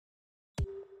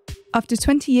After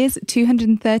 20 years at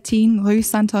 213 Rue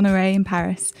Saint-Honoré in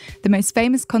Paris, the most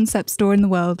famous concept store in the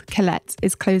world, Colette,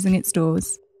 is closing its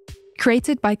doors.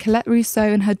 Created by Colette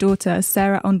Rousseau and her daughter,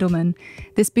 Sarah Endelman,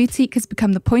 this boutique has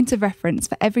become the point of reference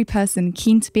for every person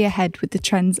keen to be ahead with the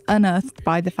trends unearthed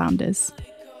by the founders.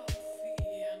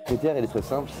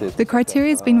 The criteria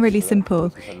has been really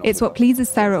simple. It's what pleases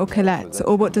Sarah or Colette,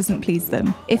 or what doesn't please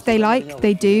them. If they like,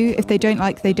 they do. If they don't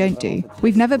like, they don't do.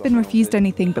 We've never been refused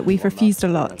anything, but we've refused a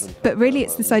lot. But really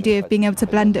it's this idea of being able to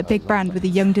blend a big brand with a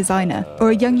young designer,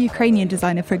 or a young Ukrainian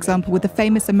designer, for example, with a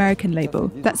famous American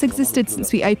label. That's existed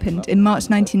since we opened in March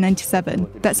 1997.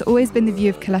 That's always been the view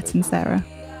of Colette and Sarah.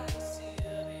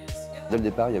 From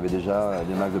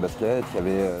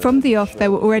the off,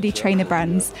 there were already trainer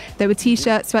brands. There were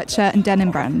t-shirt, sweatshirt and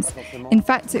denim brands. In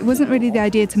fact, it wasn't really the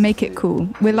idea to make it cool.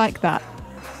 We're like that.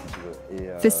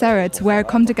 For Sarah, to wear a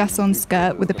Comme des Garçons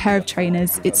skirt with a pair of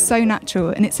trainers, it's so natural,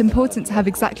 and it's important to have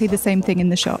exactly the same thing in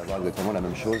the shop.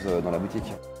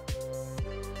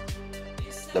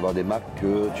 To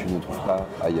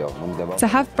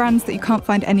have brands that you can't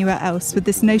find anywhere else, with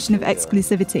this notion of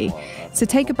exclusivity. So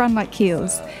take a brand like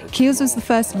Kiehl's. Kiehl's was the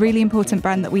first really important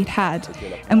brand that we'd had,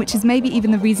 and which is maybe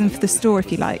even the reason for the store,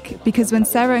 if you like, because when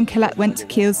Sarah and Colette went to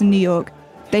Kiehl's in New York,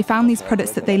 they found these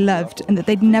products that they loved and that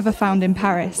they'd never found in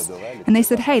Paris. And they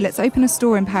said, hey, let's open a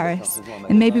store in Paris,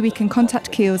 and maybe we can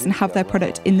contact Kiehl's and have their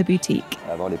product in the boutique.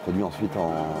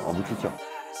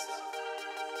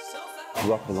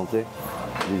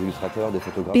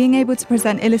 Being able to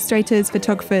present illustrators,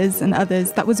 photographers and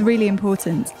others, that was really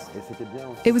important.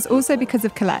 It was also because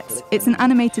of Colette. It's an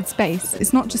animated space.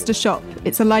 It's not just a shop,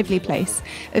 it's a lively place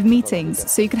of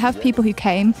meetings. So you could have people who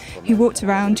came, who walked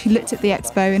around, who looked at the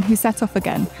expo and who set off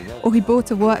again, or who bought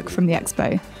a work from the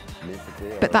expo.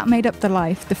 But that made up the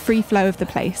life, the free flow of the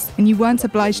place, and you weren't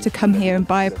obliged to come here and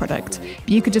buy a product, but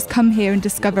you could just come here and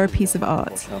discover a piece of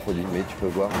art.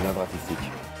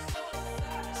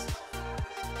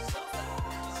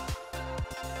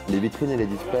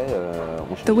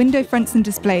 The window fronts and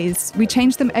displays, we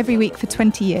changed them every week for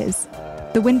 20 years.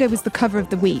 The window was the cover of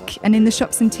the week, and in the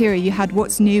shop's interior you had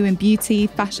what's new in beauty,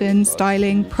 fashion,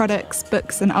 styling, products,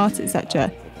 books and art,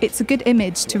 etc. It's a good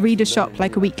image to read a shop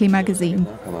like a weekly magazine.